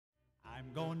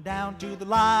I'm going down to the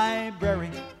library,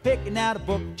 picking out a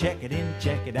book, check it in,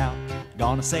 check it out.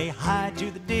 Gonna say hi to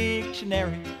the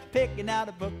dictionary, picking out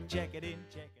a book, check it in,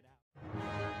 check it out.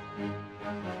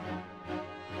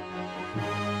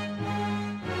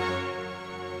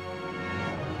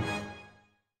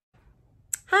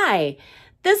 Hi,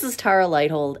 this is Tara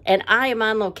Lighthold, and I am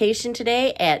on location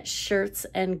today at Shirts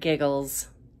and Giggles.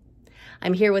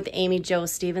 I'm here with Amy Jo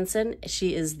Stevenson.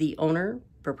 She is the owner,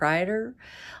 proprietor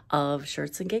of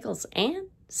Shirts and Giggles and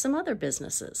some other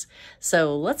businesses.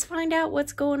 So let's find out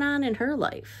what's going on in her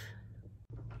life.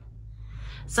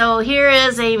 So here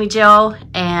is Amy Jo,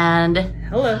 and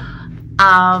hello.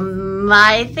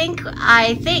 I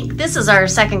think this is our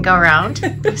second go round.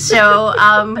 So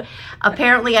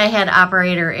apparently I had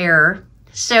operator error.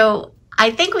 So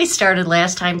I think we started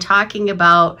last time talking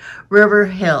about River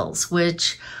Hills,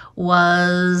 which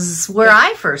was where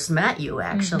I first met you,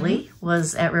 actually,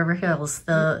 was at River Hills.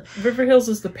 River Hills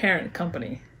is the parent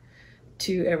company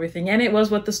to everything, and it was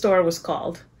what the store was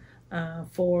called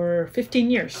for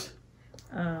 15 years.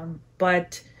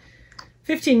 But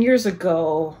 15 years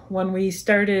ago, when we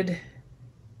started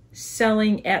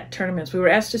selling at tournaments, we were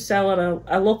asked to sell at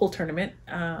a local tournament,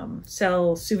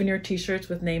 sell souvenir t-shirts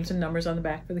with names and numbers on the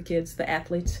back for the kids, the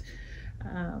athletes.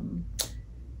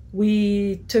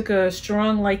 We took a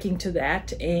strong liking to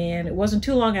that, and it wasn't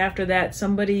too long after that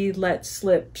somebody let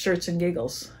slip Shirts and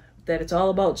Giggles, that it's all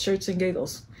about Shirts and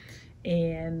Giggles.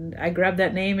 And I grabbed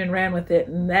that name and ran with it,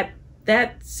 and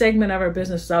that segment of our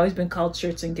business has always been called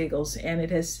Shirts and Giggles, and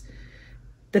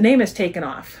the name has taken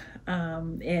off,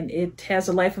 and it has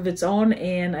a life of its own.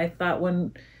 And I thought,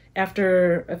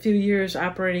 after a few years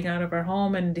operating out of our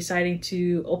home and deciding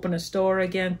to open a store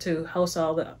again to house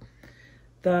all the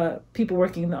people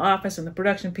working in the office and the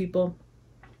production people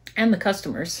and the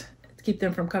customers, to keep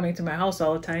them from coming to my house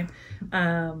all the time,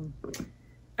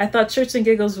 I thought Shirts and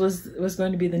Giggles was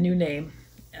going to be the new name.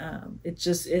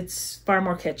 It's far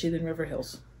more catchy than River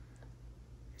Hills.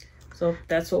 So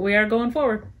that's what we are going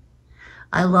forward.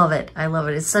 I love it. I love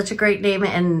it. It's such a great name,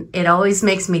 and it always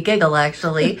makes me giggle,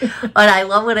 actually. But I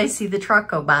love when I see the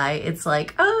truck go by. It's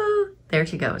like, oh, there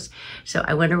she goes. So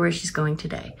I wonder where she's going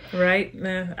today. Right?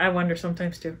 I wonder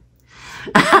sometimes, too.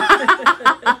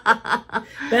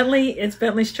 It's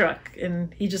Bentley's truck,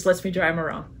 and he just lets me drive him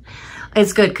around.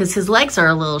 It's good because his legs are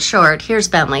a little short. Here's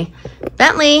Bentley.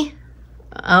 Bentley!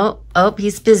 Oh,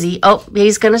 he's busy. Oh,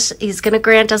 he's gonna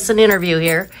grant us an interview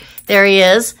here. There he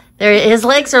is. His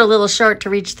legs are a little short to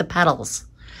reach the pedals.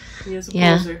 He is a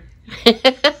poser.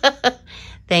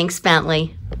 Thanks,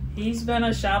 Bentley. He's been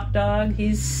a shop dog.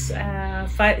 He's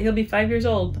he'll be 5 years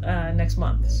old next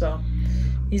month. So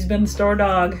he's been the store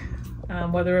dog,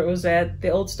 whether it was at the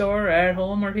old store or at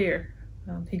home or here.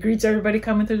 He greets everybody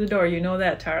coming through the door. You know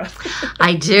that, Tara.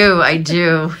 I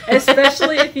do.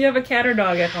 Especially if you have a cat or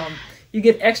dog at home. You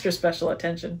get extra special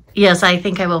attention. Yes, I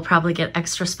think I will probably get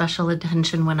extra special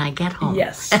attention when I get home.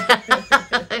 Yes.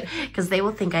 Because they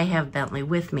will think I have Bentley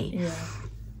with me. Yeah.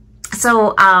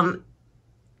 So,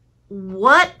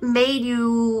 what made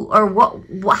you,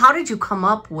 or how did you come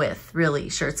up with, really,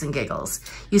 Shirts and Giggles?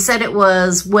 You said it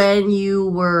was when you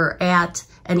were at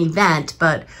an event,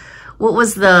 but what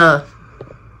was the...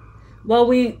 Well,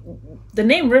 the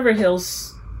name River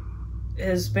Hills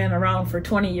has been around for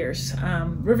 20 years.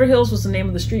 River Hills was the name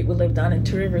of the street we lived on in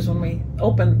Two Rivers when we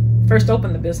first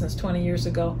opened the business 20 years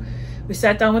ago. We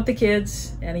sat down with the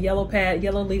kids and a yellow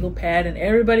legal pad, and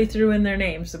everybody threw in their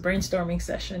names, the brainstorming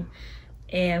session.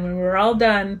 And when we were all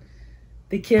done,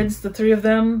 the kids, the three of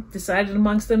them, decided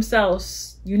amongst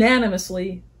themselves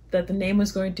unanimously that the name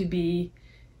was going to be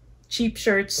Cheap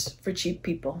Shirts for Cheap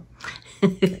People.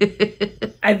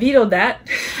 I vetoed that.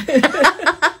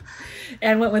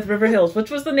 And went with River Hills,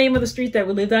 which was the name of the street that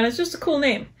we lived on. It's just a cool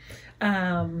name,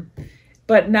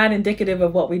 but not indicative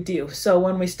of what we do. So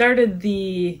when we started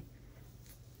the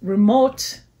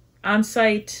remote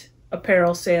on-site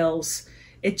apparel sales,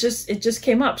 it just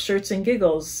came up, Shirts and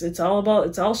Giggles. It's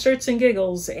all Shirts and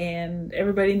Giggles, and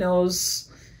everybody knows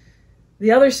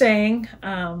the other saying.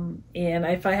 And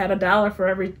if I had $1 for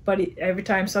every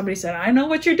time somebody said, "I know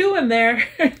what you're doing there,"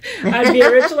 I'd be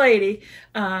a rich lady.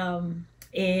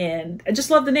 And I just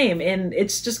love the name, and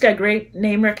it's just got great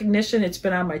name recognition. It's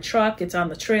been on my truck, it's on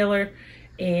the trailer,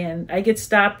 and I get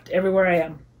stopped everywhere I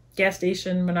am. Gas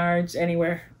station, Menards,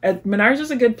 anywhere. Menards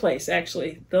is a good place,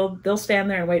 actually. They'll stand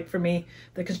there and wait for me,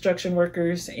 the construction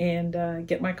workers, and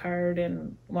get my card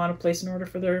and want to place an order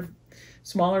for their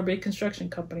small or big construction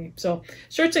company. So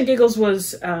Shirts and Giggles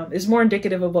is more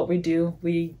indicative of what we do.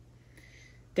 We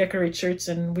decorate shirts,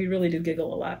 and we really do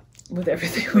giggle a lot with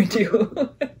everything we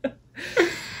do.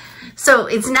 So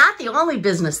it's not the only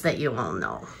business that you own,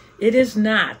 though. It is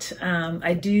not.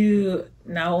 I do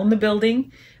now own the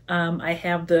building. I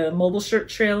have the mobile shirt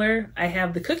trailer. I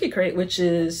have the cookie crate, which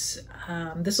is,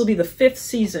 this will be the 5th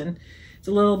season. It's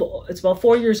about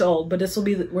 4 years old, but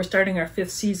we're starting our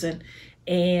 5th season.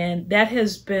 And that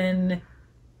has been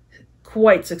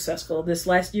quite successful. This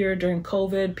last year during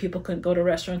COVID, people couldn't go to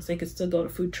restaurants. They could still go to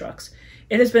food trucks.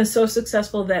 It has been so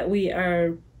successful that we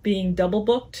are being double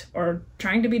booked or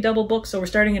trying to be double booked. So we're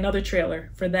starting another trailer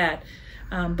for that.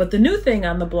 But the new thing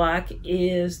on the block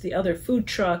is the other food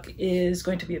truck is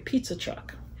going to be a pizza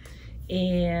truck.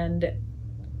 And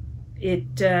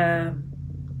it's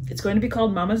going to be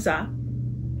called Mama Za.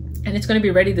 And it's going to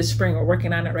be ready this spring. We're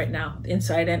working on it right now,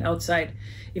 inside and outside.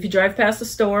 If you drive past the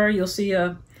store, you'll see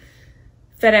a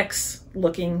FedEx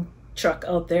looking truck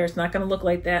out there. It's not going to look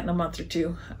like that in a month or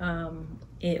two.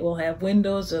 It will have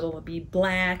windows. It'll be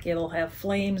black. It'll have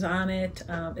flames on it.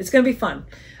 It's going to be fun.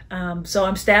 So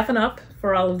I'm staffing up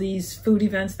for all of these food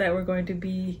events that we're going to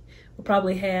be. We'll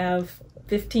probably have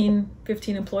 15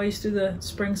 employees through the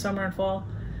spring, summer, and fall.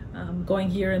 Going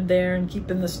here and there and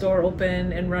keeping the store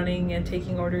open and running and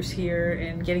taking orders here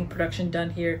and getting production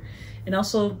done here, and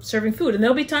also serving food. And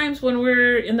there'll be times when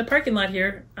we're in the parking lot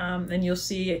here, and you'll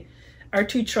see our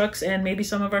 2 trucks and maybe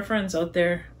some of our friends out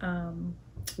there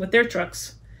with their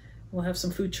trucks. We'll have some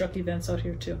food truck events out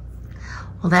here too.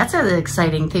 Well, that's an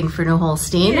exciting thing for New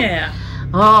Holstein. Yeah.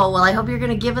 Oh, well, I hope you're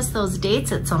going to give us those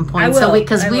dates at some point. I will.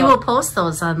 Because we will post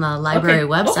those on the library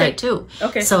website too.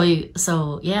 Okay. So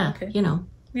yeah, Okay. you know.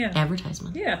 Yeah.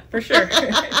 Advertisement. Yeah, for sure.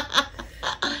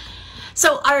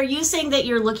 So are you saying that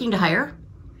you're looking to hire?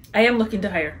 I am looking to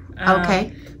hire.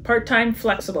 Okay. Part-time,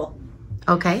 flexible.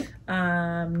 Okay.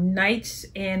 Nights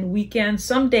and weekends,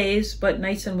 some days, but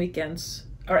nights and weekends,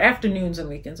 or afternoons and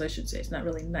weekends, I should say. It's not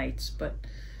really nights, but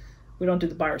we don't do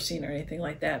the bar scene or anything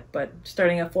like that. But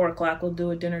starting at 4 o'clock, we'll do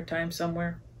a dinner time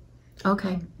somewhere.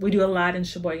 Okay. We do a lot in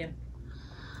Sheboygan.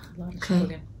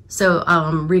 Okay. So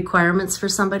requirements for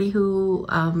somebody who,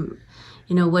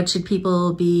 what should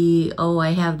people be? Oh,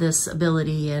 I have this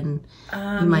ability, and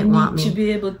you might want me to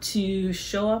be able to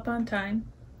show up on time,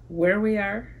 where we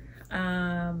are,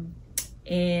 and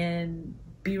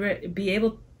be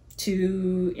able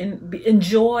to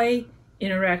enjoy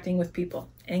interacting with people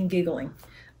and giggling.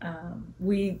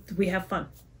 We have fun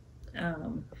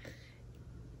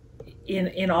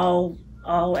in all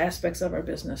aspects of our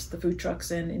business, the food trucks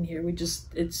and in here.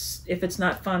 If it's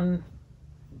not fun,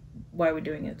 why are we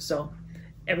doing it? So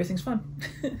everything's fun.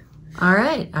 All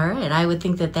right. I would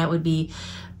think that would be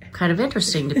kind of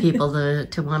interesting to people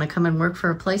to want to come and work for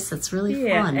a place that's really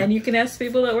fun. And you can ask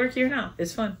people that work here now.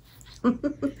 It's fun.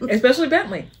 Especially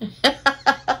Bentley,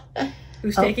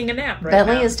 who's taking a nap right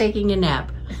Bentley now. is taking a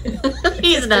nap.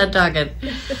 He's not talking.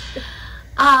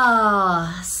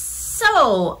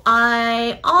 So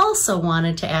I also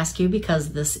wanted to ask you,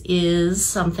 because this is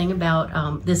something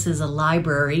about, this is a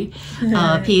library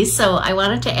piece. So I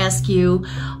wanted to ask you,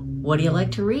 what do you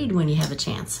like to read when you have a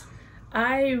chance?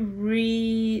 I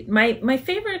read, my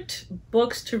favorite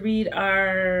books to read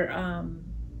are,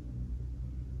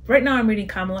 right now I'm reading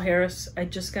Kamala Harris. I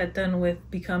just got done with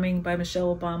Becoming by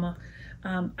Michelle Obama.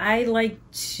 I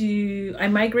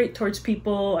migrate towards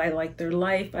people. I like their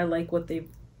life. I like what they've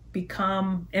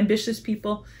become, ambitious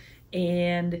people.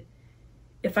 And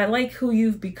if I like who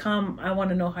you've become, I want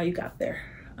to know how you got there.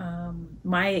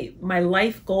 My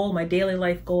life goal, my daily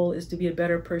life goal, is to be a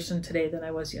better person today than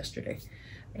I was yesterday.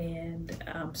 And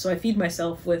so I feed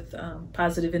myself with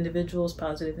positive individuals,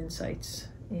 positive insights,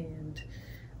 and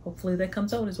hopefully that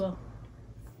comes out as well.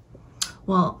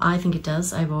 Well, I think it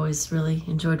does. I've always really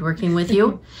enjoyed working with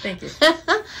you. Thank you.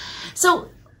 So,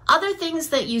 other things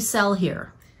that you sell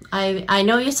here. I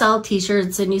know you sell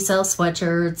t-shirts and you sell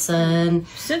sweatshirts and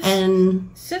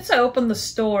since I opened the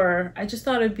store, I just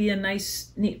thought it'd be a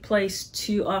nice, neat place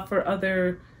to offer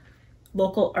other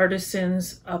local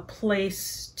artisans a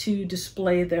place to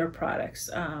display their products.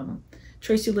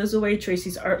 Tracy lives away.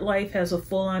 Tracy's Art Life has a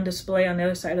full-on display on the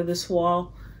other side of this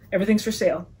wall. Everything's for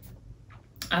sale.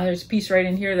 There's a piece right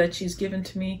in here that she's given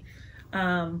to me.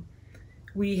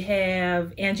 We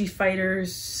have Angie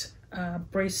Fighter's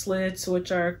bracelets,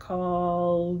 which are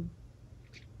called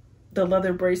the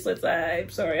leather bracelets. I'm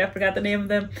sorry, I forgot the name of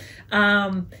them.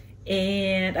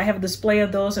 And I have a display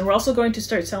of those. And we're also going to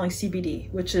start selling CBD,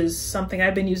 which is something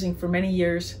I've been using for many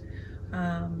years.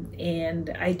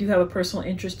 And I do have a personal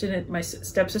interest in it. My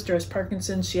stepsister has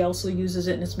Parkinson's. She also uses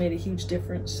it, and it's made a huge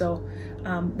difference. So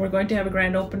we're going to have a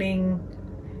grand opening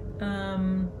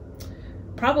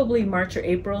probably March or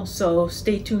April, so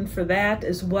stay tuned for that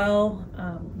as well.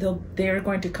 They're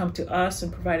going to come to us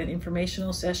and provide an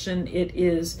informational session. It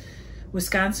is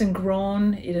Wisconsin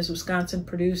grown, it is Wisconsin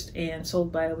produced and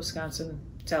sold by a Wisconsin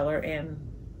seller, and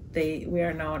we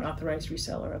are now an authorized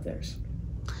reseller of theirs.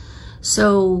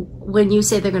 So when you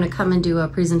say they're going to come and do a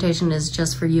presentation, is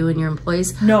just for you and your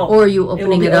employees? No. Or are you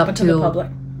opening it up to the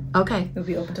public? Okay. It'll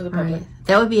be open to the public. Right.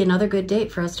 That would be another good date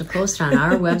for us to post on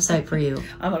our website for you.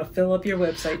 I'm going to fill up your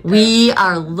website. We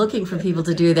are looking for people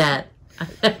to do that.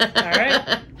 All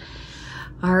right.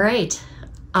 All right.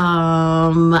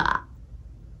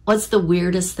 What's the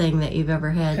weirdest thing that you've ever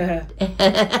had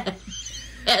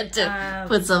to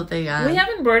put something on? We have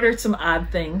embroidered some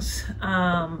odd things.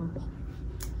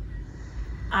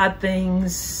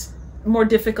 More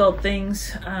difficult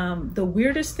things. The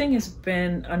weirdest thing has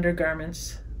been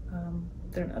undergarments.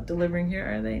 They're not delivering here,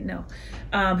 are they? No.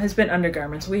 Has been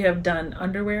undergarments. We have done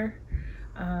underwear.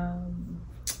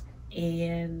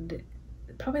 And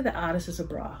probably the oddest is a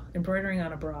bra. Embroidering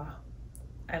on a bra.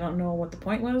 I don't know what the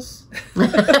point was.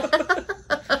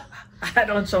 I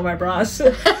don't show my bras.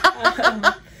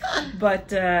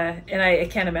 But I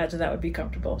can't imagine that would be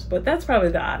comfortable. But that's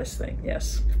probably the oddest thing,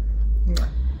 yes. Yeah.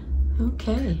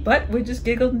 Okay. But we just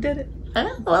giggled and did it.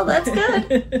 Oh, well, that's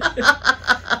good.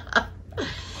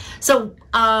 So,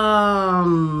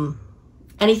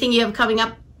 anything you have coming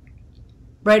up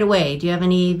right away? Do you have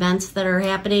any events that are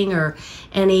happening, or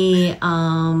any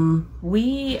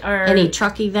any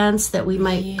truck events that we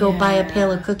might go buy a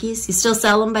pail of cookies? You still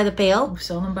sell them by the pail? We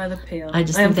sell them by the pail. I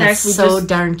just think that's so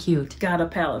darn cute. Got a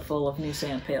pallet full of new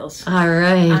sand pails. All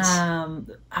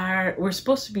right. We're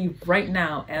supposed to be right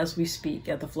now as we speak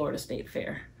at the Florida State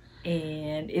Fair,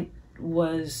 and it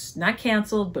was not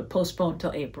canceled but postponed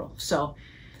till April. So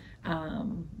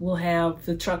we'll have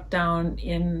the truck down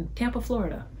in Tampa,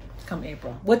 Florida come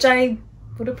April, which I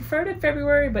would have preferred in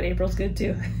February, but April's good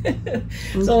too.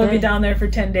 So we'll be down there for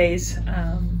 10 days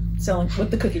selling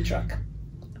with the cookie truck.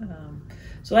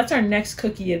 So that's our next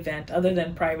cookie event, other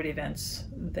than private events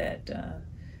that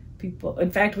people, in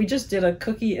fact, we just did a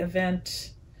cookie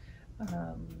event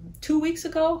 2 weeks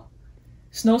ago.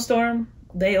 Snowstorm,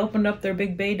 they opened up their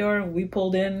big bay door, we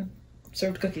pulled in,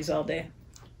 served cookies all day.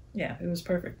 Yeah, it was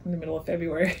perfect in the middle of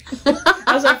February. That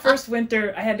was our first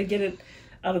winter. I had to get it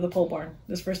out of the pole barn.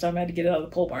 This first time I had to get it out of the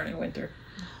pole barn in winter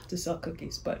to sell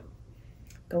cookies, but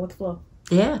go with the flow.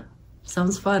 Yeah,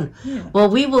 sounds fun. Yeah. Well,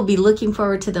 we will be looking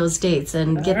forward to those dates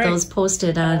and get those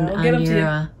posted on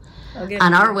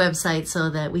our website so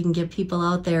that we can get people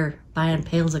out there buying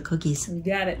pails of cookies. You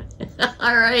got it.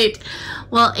 All right.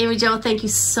 Well, Amy Jo, thank you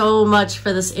so much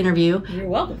for this interview. You're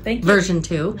welcome. Thank you. Version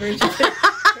 2. Version 2. Take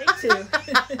 2.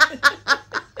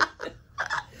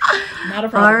 Not a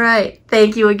problem. All right.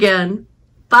 Thank you again.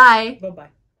 Bye. Bye-bye.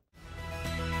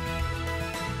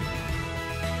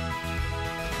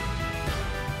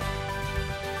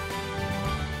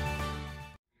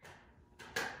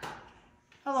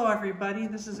 Hello everybody,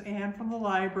 this is Ann from the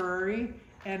library,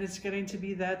 and it's getting to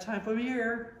be that time of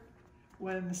year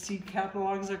when the seed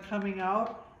catalogs are coming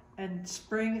out and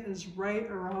spring is right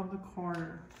around the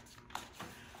corner.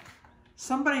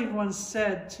 Somebody once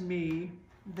said to me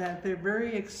that they're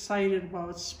very excited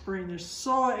about spring. They're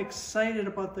so excited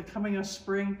about the coming of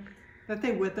spring that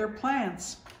they wet their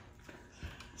plants.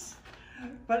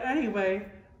 But anyway,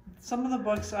 some of the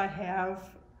books I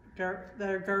have that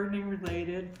are gardening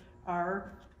related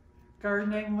are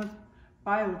Gardening with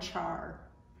Biochar,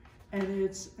 and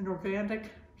it's an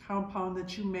organic compound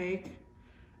that you make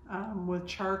with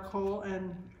charcoal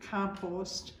and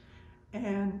compost,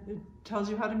 and it tells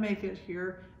you how to make it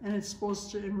here, and it's supposed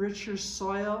to enrich your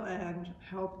soil and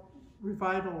help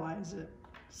revitalize it.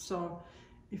 So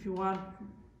if you want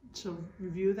to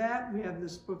review that, we have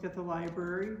this book at the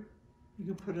library. You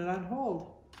can put it on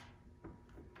hold.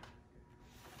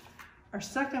 Our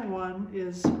second one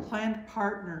is Plant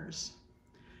Partners,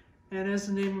 and as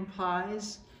the name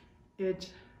implies, it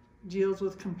deals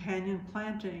with companion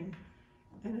planting,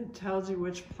 and it tells you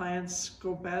which plants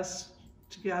go best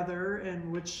together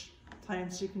and which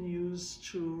plants you can use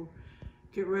to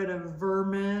get rid of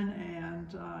vermin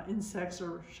and insects,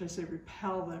 or should I say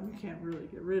repel them. You can't really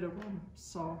get rid of them.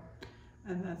 So,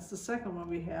 and that's the second one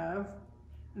we have.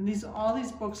 And all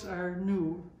these books are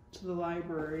new to the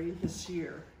library this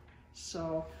year.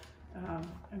 So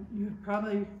you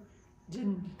probably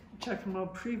didn't check them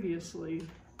out previously.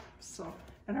 So,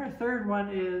 and our third one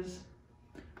is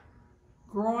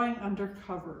Growing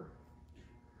Undercover.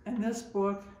 And this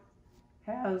book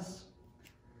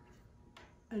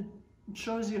it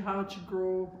shows you how to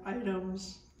grow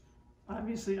items,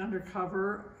 obviously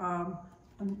undercover,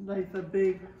 like the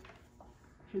big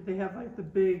They have like the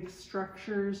big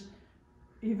structures,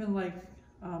 even like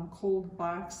cold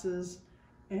boxes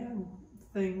and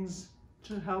things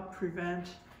to help prevent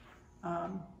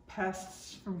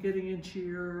pests from getting into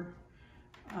your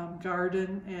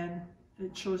garden, and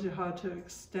it shows you how to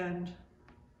extend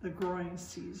the growing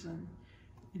season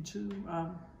into,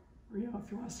 you know,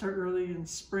 if you want to start early in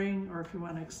spring or if you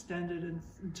want to extend it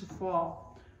into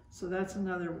fall. So that's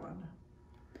another one.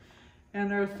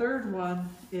 And our third one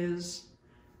is,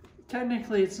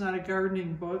 technically it's not a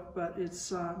gardening book, but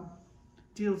it's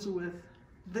deals with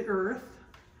the earth,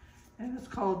 and it's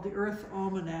called The Earth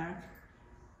Almanac.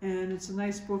 And it's a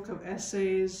nice book of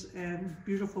essays and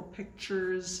beautiful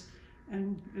pictures,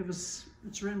 and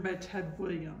it's written by Ted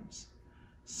Williams.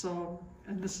 So,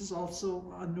 and this is also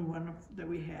a new one that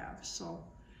we have. So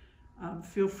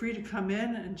feel free to come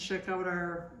in and check out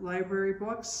our library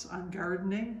books on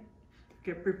gardening.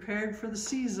 Get prepared for the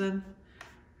season.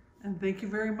 And thank you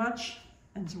very much,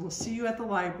 and we'll see you at the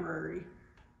library.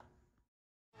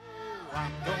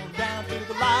 I'm going down to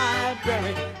the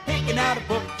library, picking out a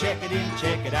book, check it in,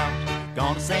 check it out.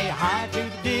 Gonna say hi to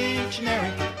the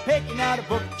dictionary, picking out a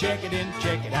book, check it in,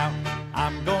 check it out.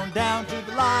 I'm going down to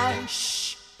the library.